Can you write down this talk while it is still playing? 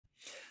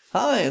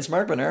Hi, it's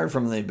Mark Bernard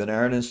from the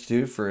Bernard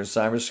Institute for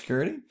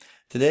Cybersecurity.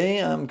 Today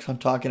I'm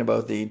talking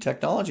about the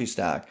technology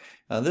stack.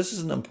 This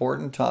is an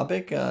important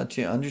topic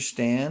to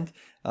understand.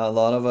 A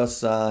lot of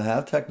us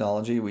have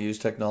technology. We use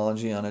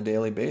technology on a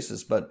daily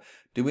basis, but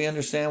do we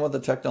understand what the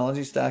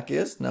technology stack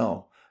is?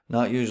 No,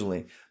 not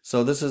usually.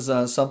 So this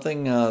is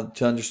something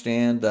to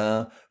understand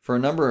for a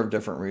number of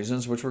different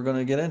reasons, which we're going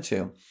to get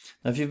into.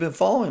 Now, if you've been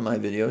following my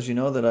videos, you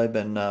know that I've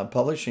been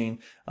publishing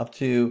up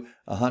to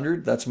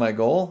 100. That's my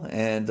goal,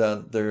 and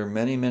there are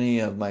many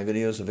of my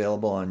videos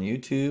available on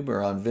YouTube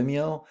or on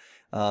Vimeo.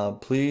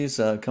 Please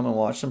come and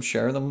watch them,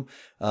 share them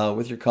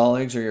with your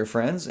colleagues or your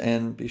friends,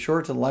 and be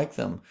sure to like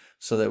them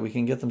so that we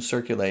can get them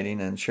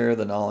circulating and share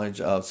the knowledge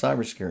of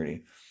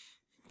cybersecurity.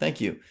 Thank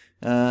you.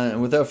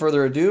 And without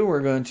further ado, we're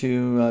going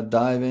to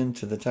dive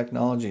into the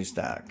technology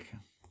stack.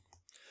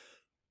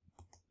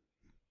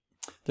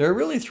 There are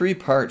really three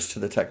parts to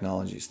the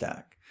technology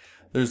stack.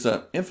 There's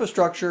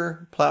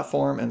infrastructure,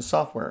 platform, and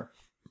software.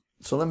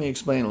 So let me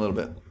explain a little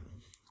bit.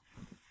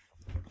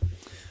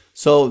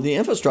 So the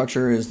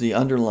infrastructure is the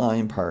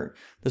underlying part.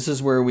 This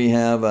is where we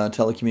have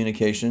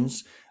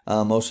telecommunications.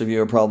 Most of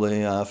you are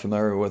probably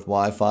familiar with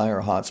Wi-Fi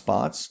or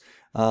hotspots.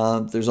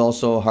 There's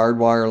also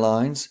hardwire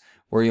lines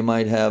where you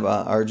might have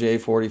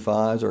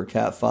RJ45s or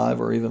Cat5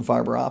 or even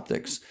fiber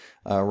optics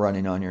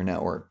running on your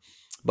network.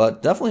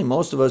 But definitely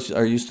most of us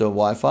are used to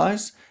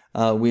Wi-Fi's.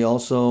 We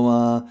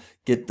also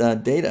get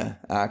data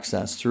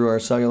access through our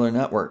cellular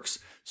networks.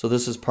 So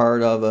this is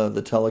part of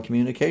the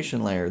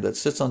telecommunication layer that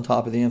sits on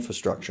top of the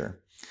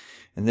infrastructure.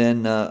 And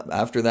then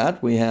after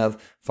that, we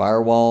have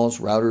firewalls,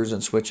 routers,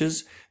 and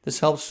switches. This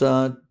helps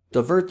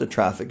divert the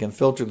traffic and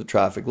filter the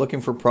traffic,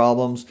 looking for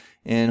problems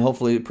and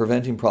hopefully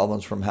preventing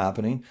problems from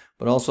happening,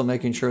 but also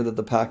making sure that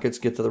the packets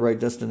get to the right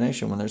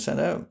destination when they're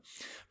sent out.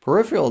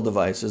 Peripheral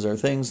devices are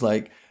things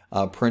like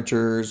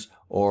printers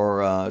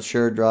or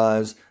shared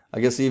drives. I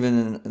guess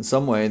even in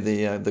some way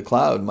the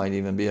cloud might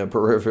even be a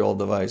peripheral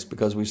device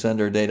because we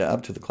send our data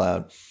up to the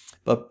cloud.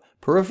 But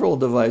peripheral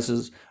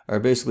devices are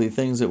basically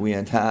things that we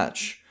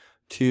attach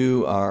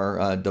to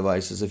our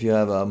devices. If you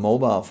have a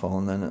mobile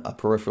phone, then a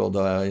peripheral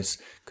device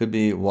could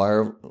be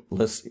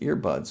wireless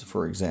earbuds,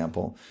 for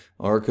example,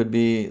 or it could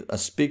be a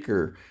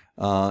speaker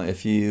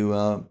if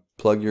you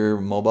plug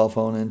your mobile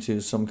phone into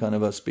some kind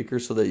of a speaker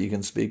so that you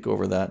can speak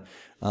over that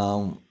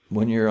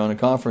when you're on a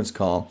conference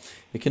call.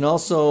 It can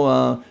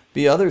also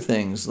be other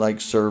things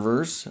like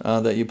servers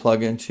that you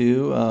plug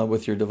into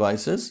with your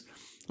devices,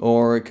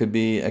 or it could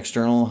be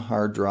external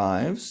hard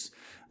drives.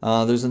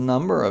 There's a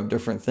number of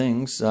different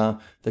things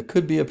that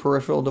could be a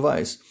peripheral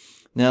device.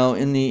 Now,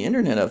 in the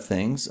Internet of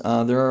Things,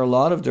 there are a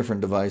lot of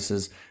different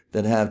devices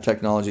that have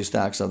technology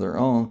stacks of their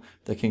own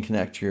that can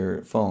connect to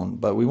your phone,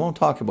 but we won't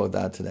talk about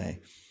that today.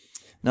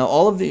 Now,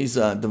 all of these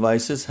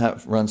devices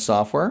run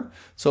software,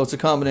 so it's a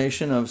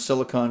combination of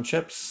silicon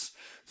chips,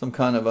 some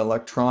kind of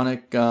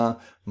electronic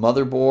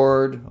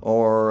motherboard,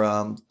 or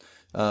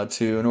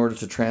in order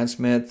to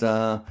transmit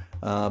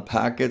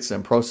packets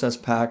and process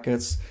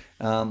packets.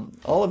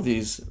 All of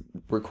these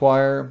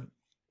require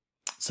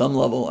some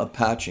level of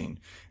patching.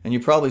 And you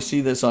probably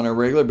see this on a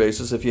regular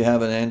basis. If you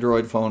have an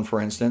Android phone,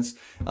 for instance,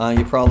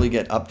 you probably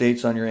get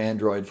updates on your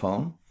Android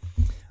phone.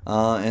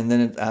 And then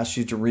it asks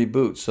you to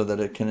reboot so that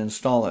it can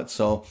install it.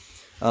 So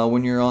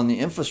when you're on the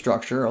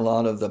infrastructure, a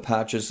lot of the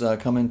patches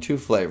come in two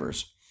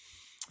flavors.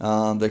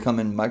 They come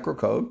in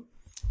microcode,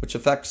 which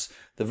affects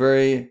the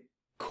very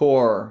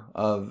core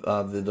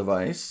of the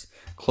device,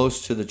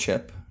 close to the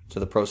chip, to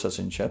the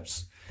processing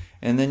chips.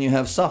 And then you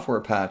have software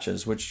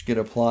patches, which get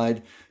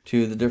applied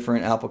to the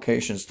different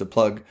applications to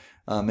plug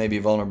maybe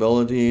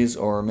vulnerabilities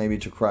or maybe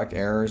to correct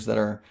errors that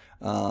are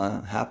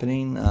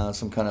happening,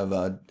 some kind of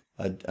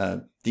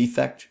a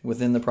defect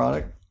within the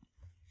product.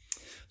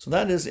 So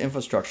that is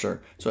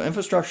infrastructure. So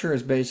infrastructure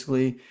is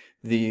basically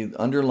the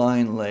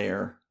underlying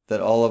layer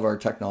that all of our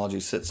technology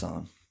sits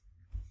on.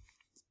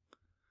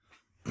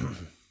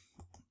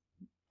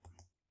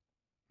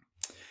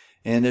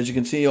 And as you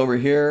can see over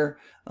here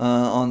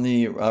on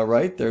the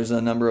right, there's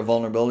a number of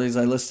vulnerabilities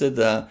I listed.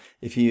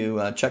 If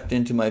you checked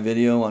into my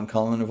video on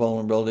common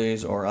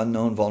vulnerabilities or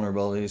unknown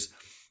vulnerabilities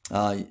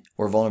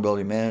or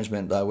vulnerability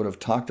management, I would have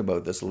talked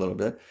about this a little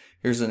bit.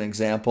 Here's an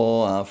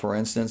example. For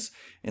instance,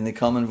 in the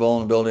Common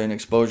Vulnerability and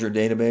Exposure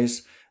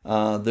Database,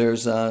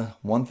 there's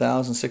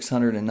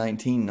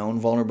 1,619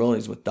 known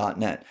vulnerabilities with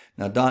 .NET.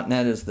 Now,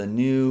 .NET is the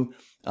new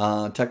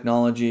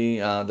technology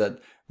that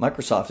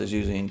Microsoft is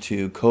using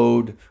to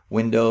code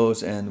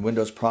Windows and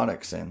Windows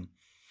products in.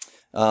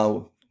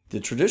 The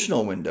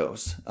traditional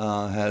Windows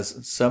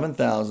has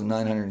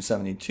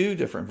 7,972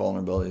 different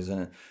vulnerabilities in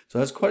it. So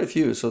that's quite a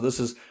few. So this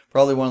is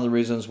probably one of the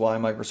reasons why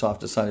Microsoft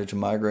decided to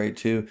migrate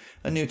to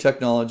a new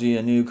technology,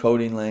 a new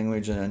coding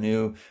language, and a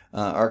new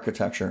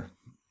architecture.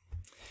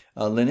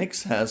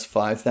 Linux has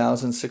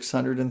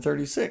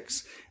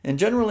 5,636. And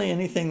generally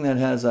anything that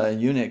has a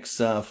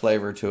Unix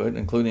flavor to it,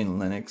 including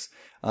Linux,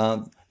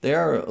 they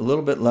are a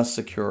little bit less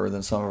secure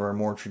than some of our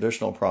more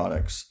traditional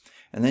products.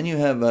 And then you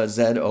have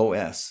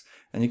ZOS.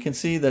 And you can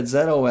see that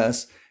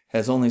ZOS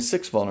has only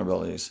 6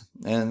 vulnerabilities.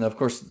 And of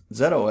course,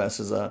 ZOS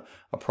is a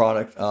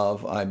product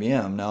of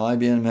IBM. Now,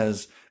 IBM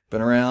has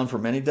been around for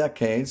many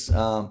decades,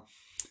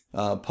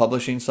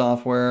 publishing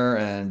software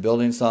and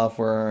building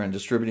software and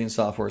distributing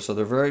software. So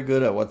they're very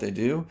good at what they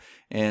do,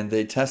 and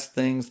they test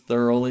things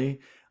thoroughly.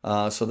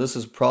 So this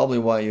is probably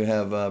why you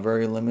have a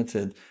very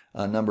limited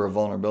number of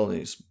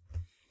vulnerabilities.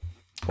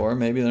 Or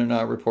maybe they're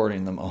not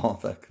reporting them all.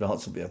 That could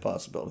also be a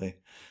possibility.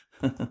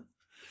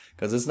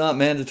 Because it's not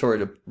mandatory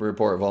to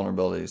report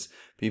vulnerabilities.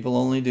 People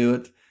only do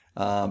it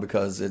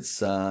because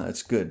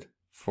it's good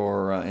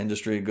for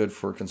industry, good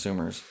for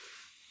consumers.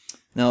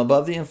 Now,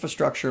 above the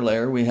infrastructure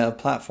layer, we have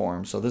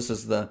platform. So this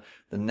is the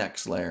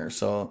next layer.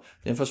 So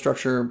the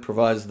infrastructure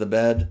provides the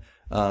bed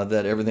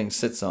that everything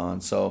sits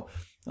on. So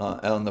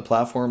on the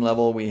platform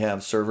level, we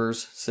have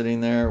servers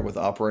sitting there with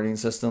operating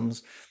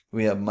systems.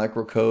 We have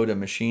microcode and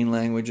machine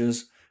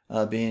languages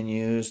being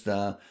used,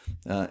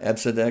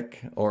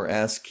 EBCDIC or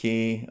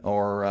ASCII,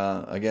 or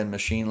again,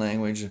 machine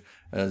language,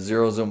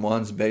 zeros and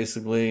ones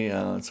basically.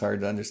 It's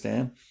hard to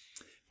understand.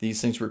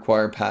 These things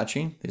require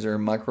patching. These are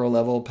micro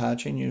level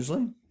patching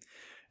usually.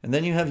 And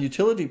then you have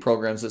utility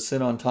programs that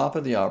sit on top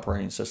of the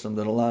operating system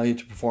that allow you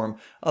to perform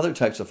other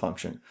types of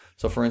function.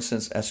 So for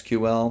instance,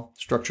 SQL,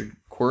 structured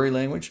query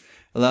language,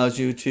 allows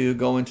you to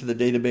go into the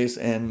database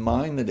and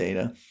mine the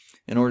data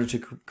in order to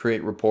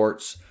create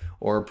reports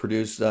or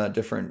produce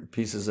different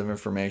pieces of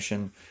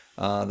information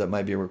that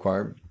might be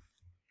required.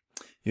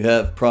 You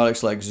have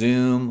products like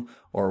Zoom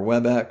or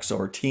WebEx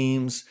or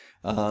Teams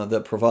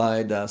that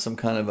provide some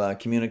kind of a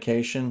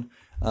communication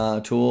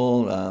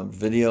tool,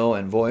 video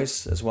and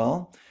voice as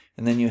well.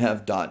 And then you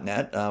have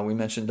 .NET. We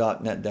mentioned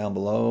 .NET down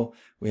below.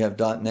 We have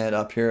 .NET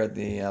up here at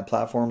the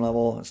platform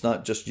level. It's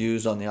not just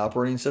used on the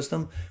operating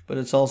system, but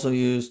it's also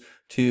used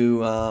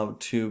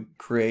to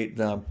create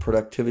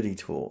productivity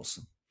tools.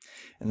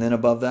 And then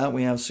above that,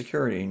 we have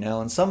security.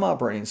 Now, in some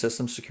operating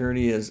systems,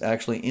 security is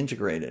actually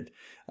integrated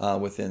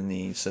within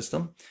the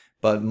system,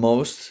 but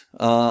most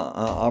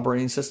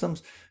operating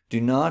systems do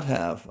not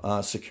have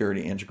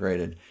security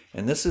integrated.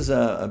 And this is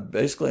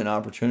basically an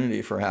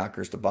opportunity for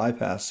hackers to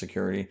bypass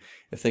security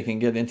if they can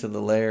get into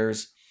the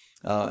layers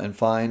and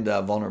find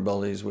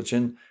vulnerabilities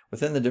within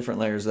the different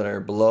layers that are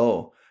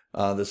below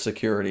the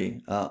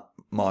security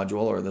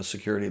module or the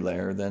security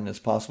layer. Then it's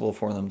possible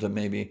for them to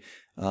maybe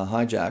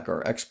hijack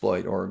or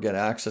exploit or get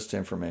access to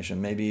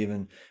information, maybe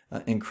even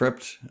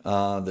encrypt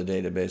the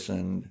database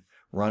and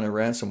run a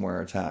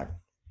ransomware attack.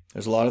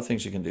 There's a lot of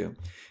things you can do.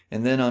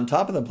 And then on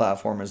top of the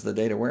platform is the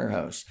data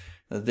warehouse.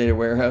 The data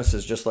warehouse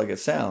is just like it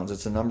sounds.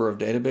 It's a number of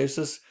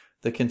databases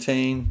that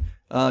contain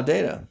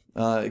data.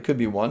 It could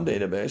be one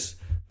database,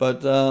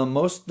 but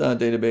most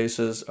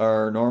databases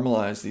are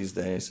normalized these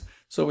days.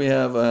 So we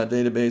have a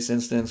database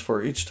instance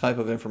for each type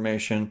of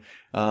information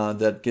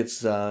that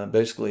gets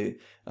basically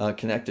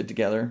connected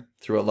together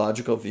through a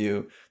logical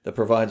view that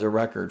provides a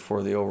record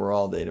for the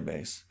overall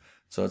database.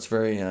 So it's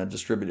very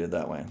distributed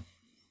that way.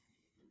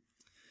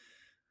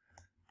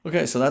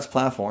 Okay, so that's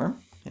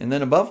platform. And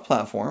then above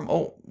platform,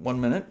 oh,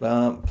 1 minute.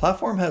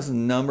 Platform has a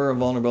number of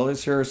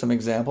vulnerabilities. Here are some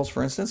examples.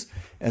 For instance,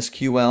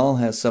 SQL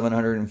has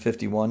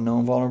 751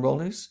 known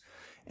vulnerabilities.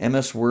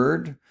 MS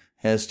Word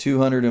has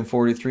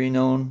 243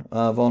 known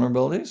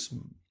vulnerabilities.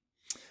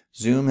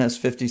 Zoom has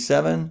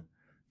 57.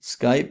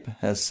 Skype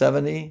has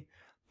 70.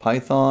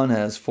 Python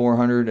has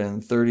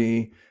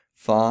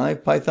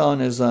 435. Python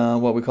is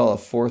what we call a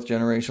 4th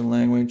generation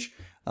language.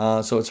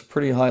 So it's a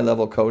pretty high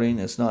level coding.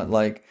 It's not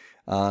like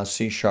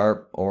C#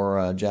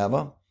 or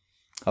Java.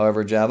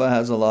 However, Java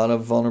has a lot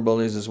of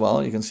vulnerabilities as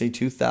well. You can see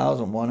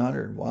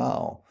 2,100.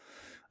 Wow.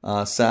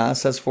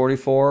 SAS has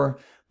 44.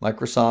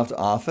 Microsoft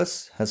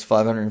Office has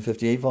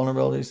 558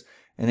 vulnerabilities.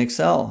 And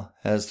Excel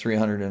has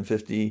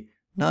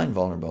 359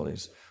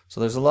 vulnerabilities. So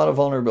there's a lot of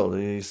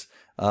vulnerabilities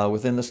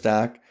within the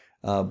stack,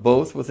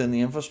 both within the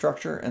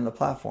infrastructure and the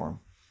platform.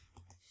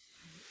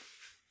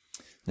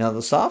 Now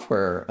the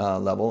software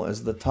level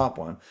is the top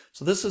one.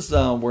 So this is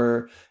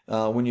where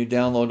when you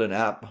download an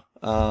app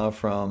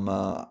from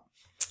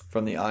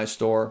the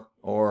iStore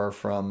or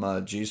from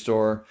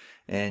GStore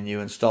and you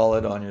install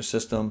it on your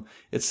system,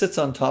 it sits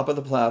on top of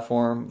the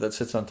platform that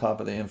sits on top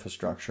of the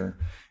infrastructure.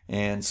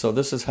 And so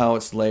this is how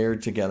it's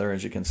layered together,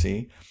 as you can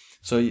see.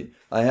 So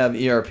I have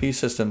ERP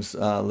systems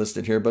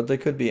listed here, but they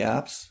could be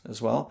apps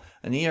as well.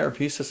 An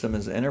ERP system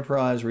is an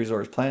enterprise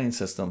resource planning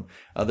system.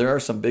 There are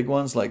some big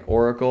ones like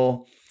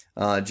Oracle,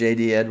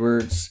 J.D.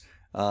 Edwards.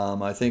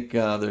 I think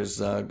there's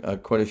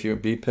quite a few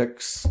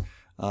BPICs.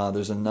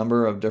 There's a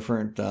number of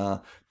different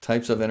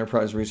types of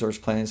enterprise resource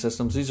planning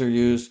systems. These are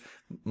used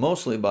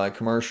mostly by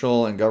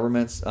commercial and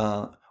governments,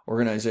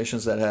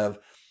 organizations that have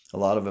a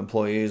lot of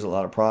employees, a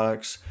lot of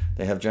products.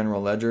 They have general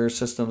ledger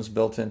systems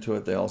built into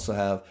it. They also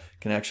have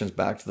connections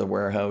back to the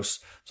warehouse.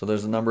 So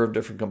there's a number of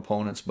different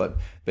components, but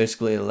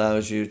basically it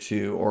allows you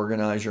to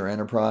organize your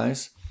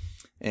enterprise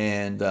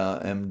and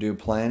do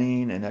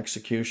planning and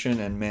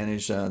execution and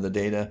manage the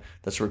data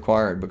that's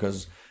required,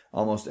 because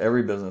almost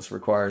every business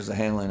requires the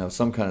handling of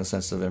some kind of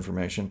sensitive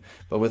information.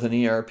 But with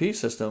an ERP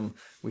system,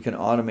 we can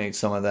automate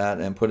some of that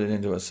and put it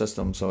into a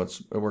system so it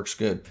works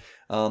good.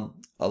 A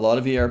lot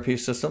of ERP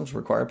systems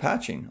require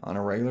patching on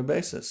a regular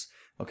basis.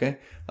 Okay,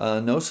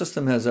 no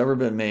system has ever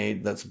been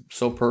made that's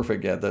so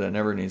perfect yet that it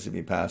never needs to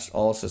be patched.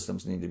 All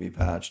systems need to be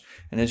patched.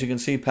 And as you can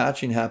see,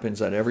 patching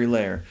happens at every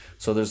layer.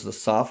 So there's the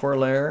software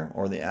layer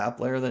or the app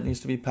layer that needs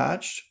to be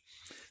patched.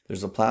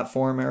 There's the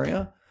platform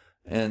area,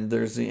 and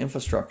there's the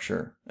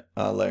infrastructure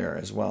layer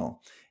as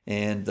well.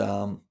 And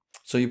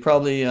so you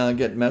probably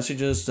get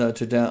messages to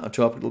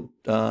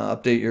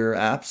update your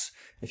apps.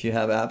 If you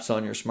have apps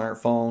on your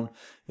smartphone,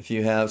 if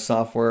you have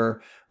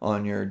software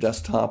on your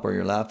desktop or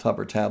your laptop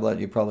or tablet,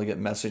 you probably get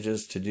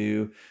messages to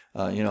do,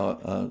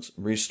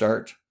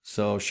 restart.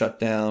 So shut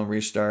down,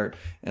 restart,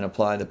 and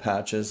apply the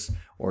patches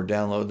or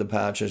download the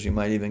patches. You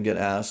might even get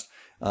asked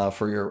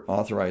for your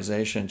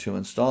authorization to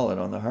install it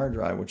on the hard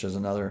drive, which is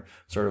another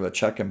sort of a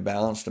check and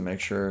balance to make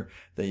sure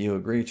that you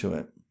agree to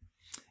it.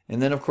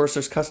 And then, of course,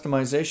 there's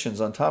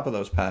customizations on top of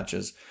those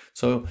patches.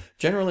 So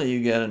generally,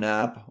 you get an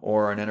app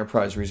or an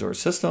enterprise resource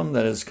system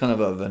that is kind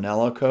of a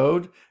vanilla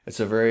code. It's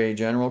a very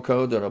general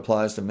code that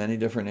applies to many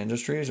different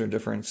industries or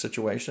different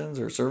situations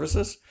or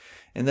services.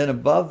 And then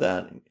above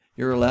that,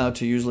 you're allowed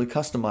to usually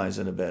customize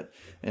it a bit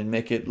and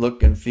make it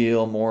look and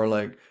feel more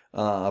like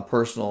a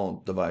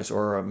personal device,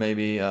 or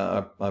maybe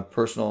a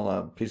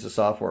personal piece of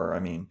software,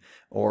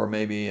 or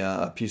maybe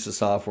a piece of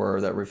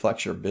software that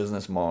reflects your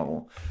business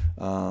model.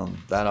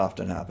 That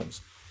often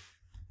happens.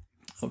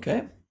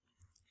 Okay.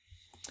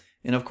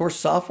 And of course,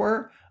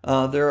 software,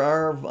 there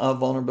are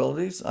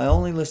vulnerabilities. I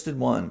only listed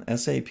one.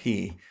 SAP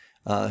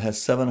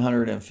has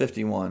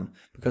 751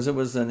 because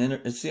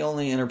it's the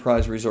only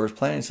enterprise resource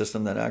planning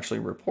system that actually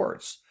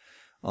reports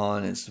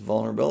on its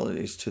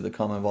vulnerabilities to the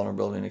Common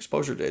Vulnerability and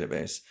Exposure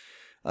Database.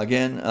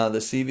 Again, the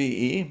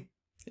CVE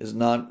is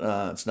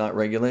it's not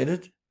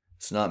regulated.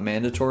 It's not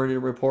mandatory to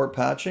report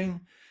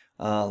patching.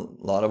 A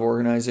lot of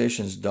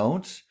organizations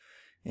don't,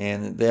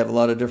 and they have a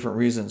lot of different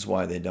reasons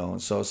why they don't.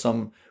 So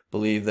some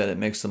believe that it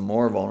makes them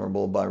more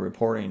vulnerable by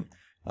reporting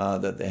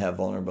that they have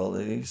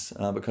vulnerabilities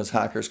because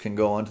hackers can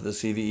go onto the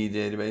CVE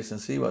database and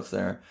see what's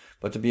there.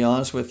 But to be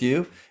honest with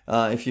you,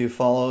 if you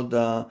followed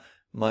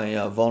my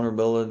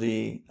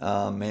vulnerability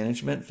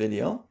management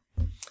video,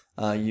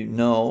 you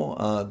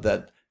know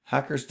that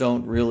hackers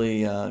don't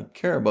really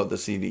care about the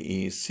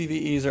CVEs.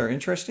 CVEs are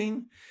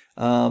interesting,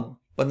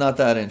 but not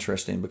that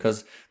interesting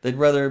because they'd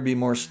rather be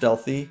more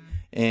stealthy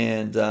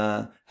and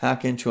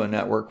hack into a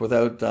network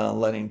without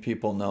letting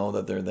people know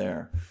that they're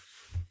there.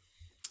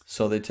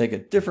 So they take a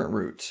different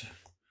route.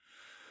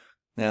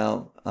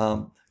 Now,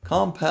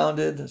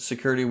 compounded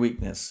security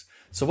weakness.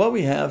 So what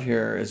we have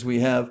here is we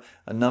have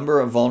a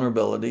number of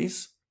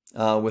vulnerabilities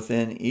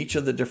within each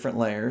of the different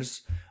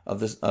layers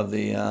of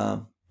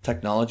the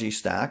technology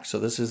stack. So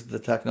this is the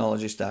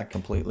technology stack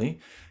completely.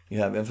 You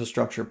have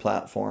infrastructure,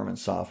 platform, and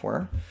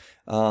software.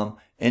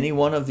 Any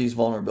one of these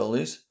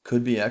vulnerabilities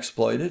could be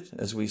exploited.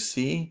 As we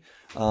see,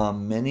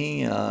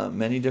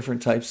 many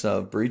different types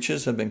of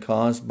breaches have been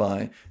caused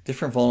by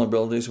different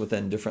vulnerabilities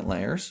within different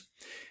layers.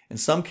 In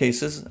some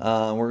cases,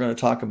 we're going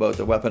to talk about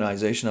the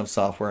weaponization of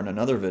software in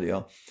another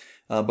video.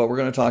 But we're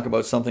going to talk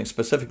about something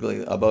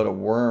specifically about a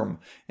worm.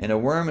 And a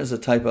worm is a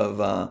type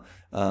of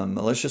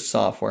malicious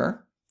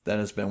software that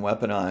has been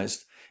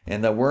weaponized.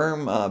 And the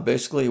worm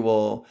basically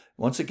will,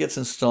 once it gets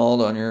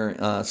installed on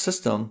your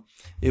system,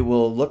 it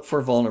will look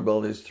for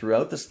vulnerabilities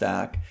throughout the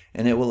stack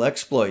and it will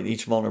exploit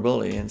each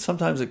vulnerability. And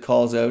sometimes it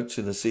calls out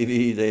to the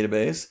CVE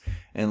database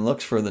and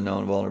looks for the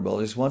known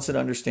vulnerabilities once it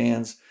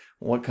understands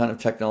what kind of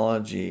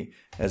technology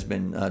has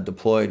been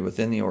deployed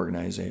within the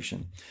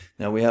organization.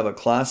 Now we have a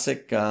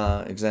classic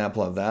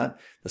example of that,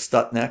 the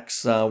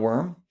Stuxnet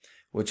worm,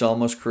 which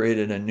almost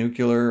created a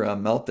nuclear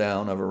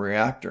meltdown of a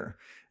reactor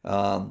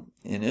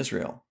in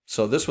Israel.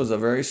 So this was a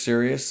very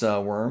serious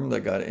worm that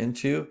got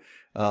into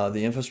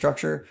the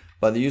infrastructure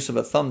by the use of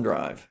a thumb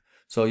drive.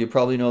 So you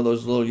probably know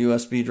those little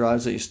USB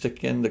drives that you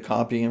stick in to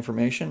copy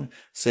information,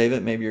 save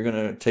it. Maybe you're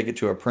going to take it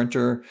to a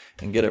printer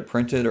and get it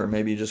printed, or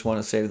maybe you just want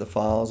to save the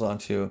files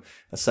onto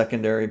a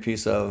secondary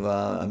piece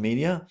of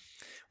media.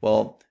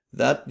 Well,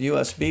 that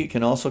USB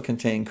can also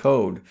contain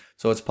code.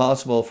 So it's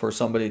possible for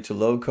somebody to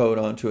load code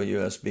onto a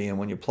USB, and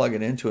when you plug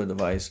it into a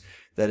device,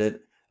 that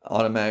it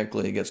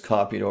automatically gets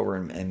copied over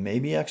and may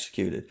be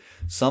executed.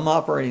 Some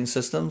operating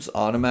systems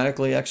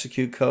automatically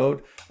execute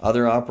code.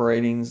 Other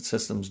operating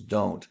systems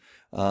don't.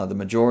 The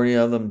majority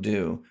of them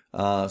do.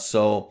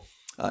 So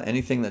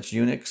anything that's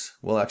Unix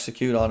will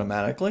execute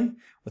automatically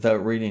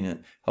without reading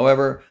it.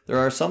 However, there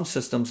are some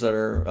systems that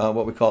are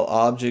what we call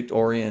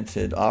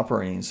object-oriented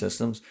operating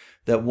systems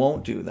that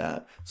won't do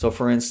that. So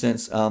for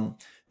instance,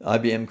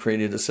 IBM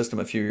created a system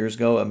a few years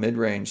ago, a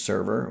mid-range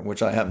server,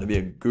 which I happen to be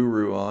a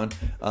guru on.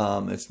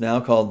 It's now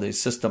called the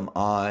System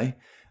I,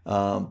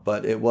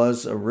 but it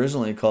was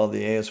originally called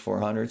the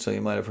AS400, so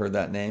you might have heard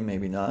that name,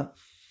 maybe not.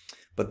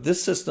 But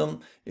this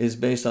system is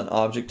based on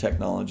object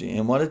technology.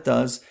 And what it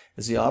does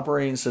is the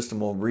operating system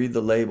will read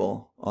the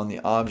label on the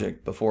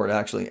object before it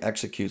actually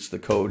executes the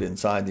code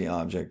inside the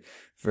object.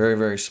 Very,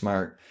 very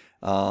smart.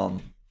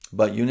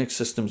 But Unix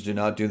systems do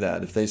not do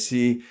that. If they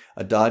see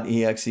a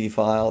 .exe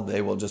file,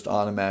 they will just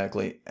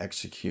automatically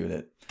execute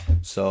it.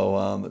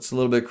 So it's a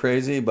little bit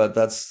crazy, but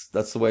that's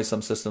the way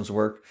some systems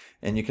work.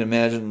 And you can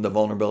imagine the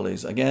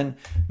vulnerabilities. Again,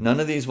 none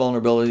of these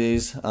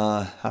vulnerabilities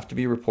have to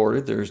be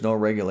reported. There's no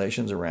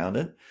regulations around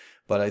it.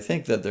 But I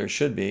think that there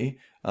should be.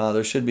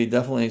 There should be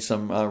definitely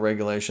some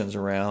regulations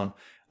around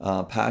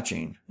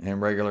patching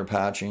and regular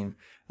patching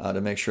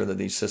to make sure that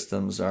these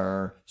systems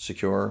are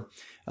secure.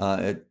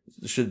 It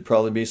should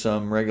probably be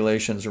some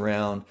regulations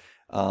around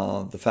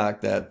the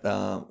fact that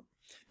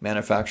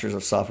manufacturers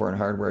of software and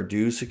hardware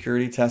do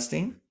security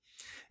testing,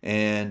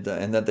 and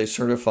that they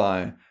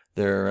certify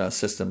their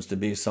systems to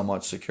be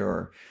somewhat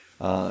secure.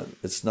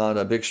 It's not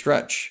a big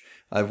stretch.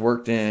 I've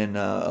worked in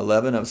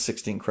 11 of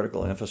 16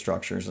 critical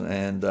infrastructures,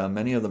 and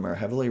many of them are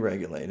heavily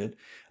regulated.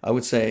 I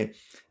would say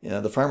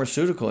the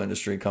pharmaceutical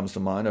industry comes to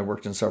mind. I've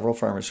worked in several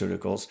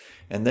pharmaceuticals,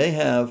 and they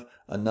have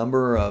a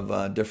number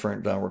of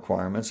different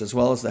requirements, as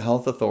well as the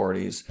health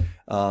authorities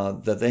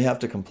that they have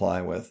to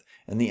comply with.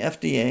 And the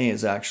FDA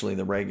is actually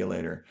the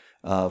regulator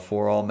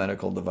for all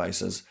medical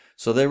devices.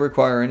 So they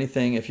require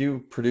anything. If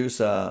you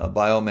produce a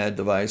biomed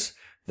device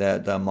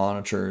that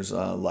monitors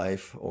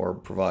life or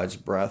provides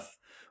breath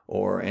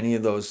or any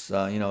of those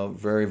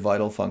very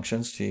vital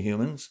functions to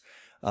humans,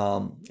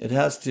 it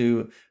has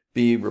to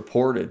be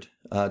reported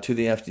to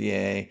the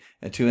FDA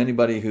and to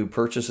anybody who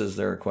purchases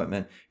their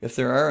equipment if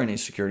there are any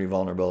security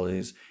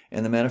vulnerabilities,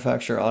 and the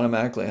manufacturer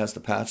automatically has to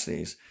patch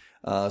these.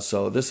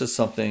 So this is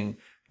something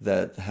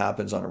that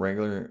happens on a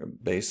regular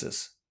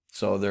basis.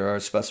 So there are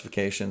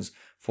specifications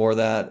for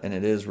that, and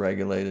it is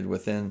regulated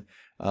within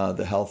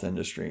the health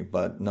industry,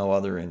 but no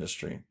other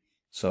industry.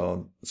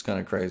 So it's kind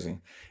of crazy.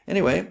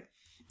 Anyway,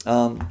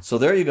 so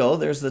there you go.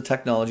 There's the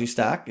technology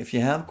stack. If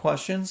you have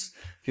questions,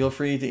 feel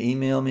free to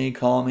email me,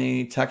 call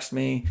me, text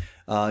me.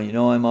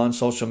 I'm on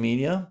social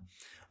media.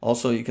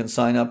 Also, you can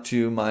sign up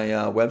to my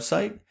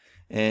website,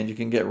 and you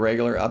can get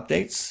regular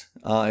updates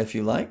if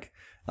you like.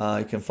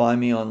 You can find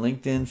me on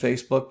LinkedIn,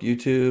 Facebook,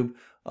 YouTube,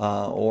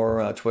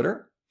 or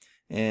Twitter.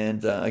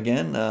 And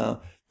again,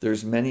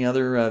 there's many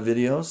other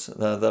videos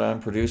that I'm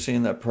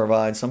producing that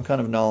provide some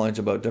kind of knowledge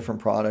about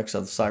different products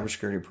of the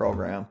cybersecurity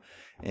program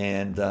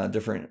and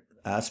different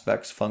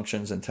aspects,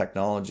 functions, and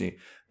technology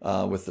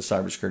with the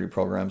cybersecurity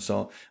program.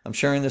 So I'm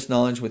sharing this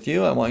knowledge with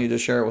you. I want you to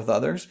share it with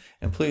others.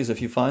 And please,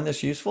 if you find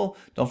this useful,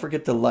 don't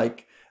forget to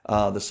like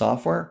the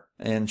software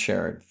and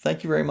share it.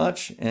 Thank you very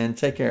much, and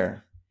take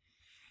care.